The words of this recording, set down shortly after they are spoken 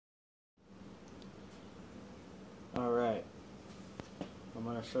Alright, I'm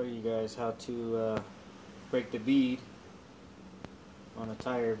going to show you guys how to break the bead on a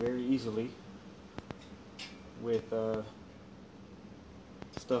tire very easily with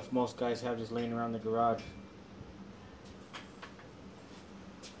stuff most guys have just laying around the garage.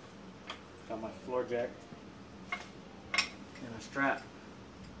 Got my floor jack and a strap.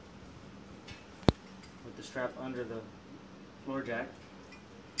 With the strap under the floor jack,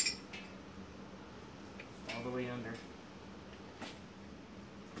 all the way under.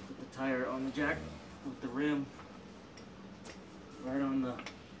 Put the tire on the jack with the rim right on the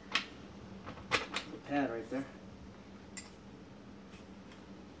pad right there.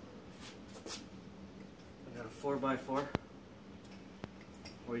 I got a 4x4,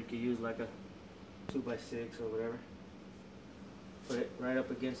 or you could use like a 2x6 or whatever. Put it right up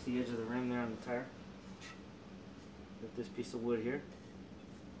against the edge of the rim there on the tire with this piece of wood here.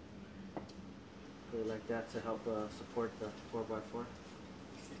 Put it like that to help support the 4x4.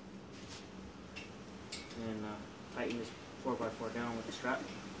 And tighten this 4x4 down with the strap.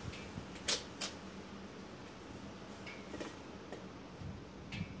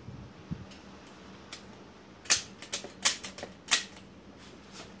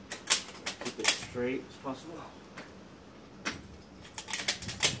 Keep it straight as possible.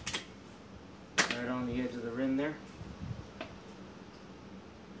 Right on the edge of the rim there.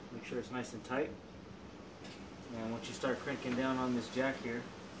 Make sure it's nice and tight. And once you start cranking down on this jack here,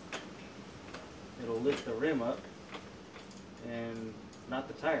 it'll lift the rim up and not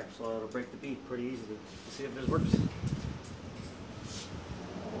the tire, so it'll break the bead pretty easily. Let's see if this works.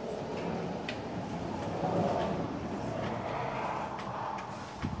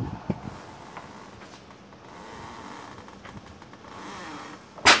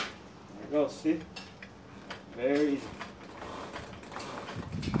 There it goes, see? Very easy.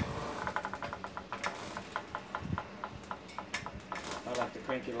 I like to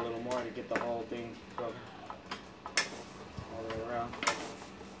crank it a little more to get the whole thing covered all the way around.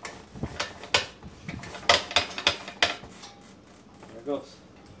 There it goes.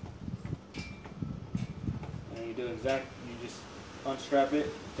 And you just unstrap it,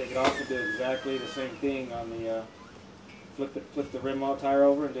 take it off, and do exactly the same thing on the flip the rim out tire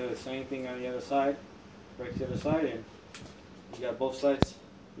over and do the same thing on the other side. Break the other side, and you got both sides.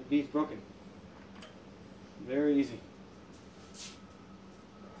 Your bead's broken. Very easy.